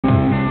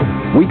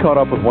We caught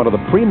up with one of the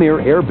premier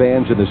air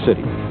bands in the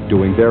city,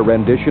 doing their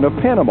rendition of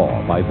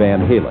Panama by Van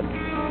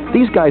Halen.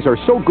 These guys are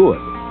so good,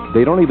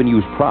 they don't even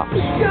use props.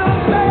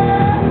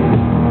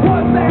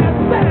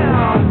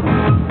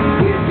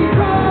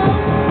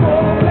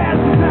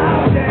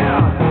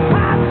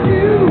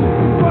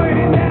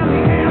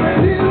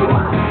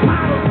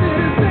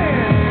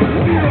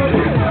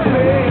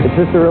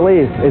 It's just a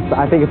release.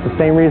 I think it's the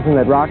same reason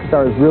that rock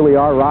stars really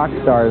are rock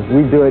stars.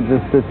 We do it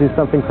just to do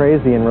something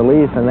crazy and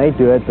release, and they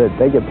do it, but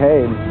they get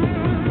paid.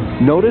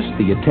 Notice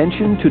the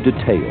attention to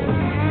detail.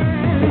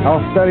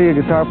 I'll study a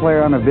guitar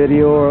player on a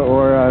video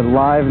or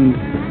live and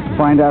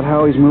find out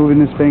how he's moving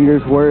his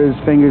fingers, where his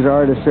fingers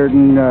are at a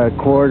certain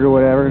chord or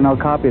whatever, and I'll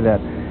copy that.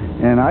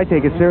 And I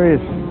take it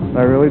serious.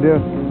 I really do.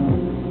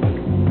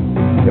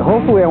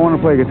 Hopefully I want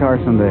to play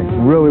guitar someday.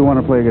 Really want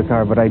to play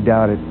guitar, but I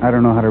doubt it. I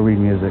don't know how to read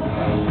music.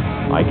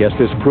 I guess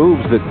this proves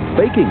that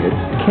faking it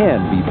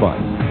can be fun.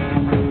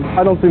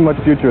 I don't see much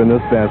future in this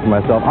band for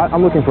myself.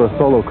 I'm looking for a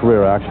solo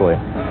career, actually.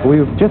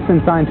 We've just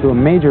been signed to a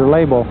major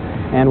label,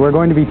 and we're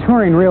going to be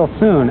touring real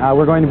soon.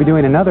 We're going to be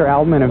doing another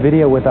album and a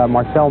video with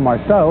Marcel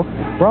Marceau.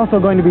 We're also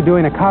going to be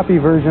doing a copy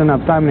version of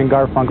Simon &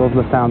 Garfunkel's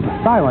The Sounds of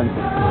Silence.